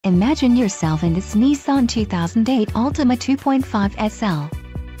Imagine yourself in this Nissan 2008 Altima 2.5 SL.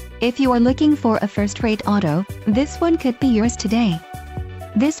 If you are looking for a first-rate auto, this one could be yours today.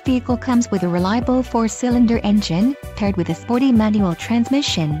 This vehicle comes with a reliable 4-cylinder engine, paired with a sporty manual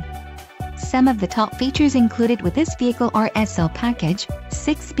transmission. Some of the top features included with this vehicle are SL package,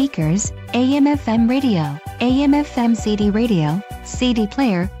 6 speakers, AM/FM radio, AM/FM CD radio, CD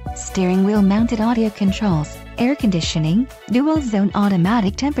player, steering wheel mounted audio controls, air conditioning, dual-zone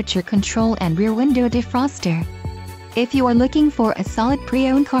automatic temperature control and rear window defroster. If you are looking for a solid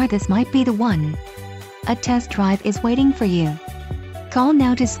pre-owned car, this might be the one. A test drive is waiting for you. Call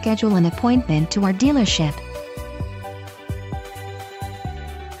now to schedule an appointment to our dealership.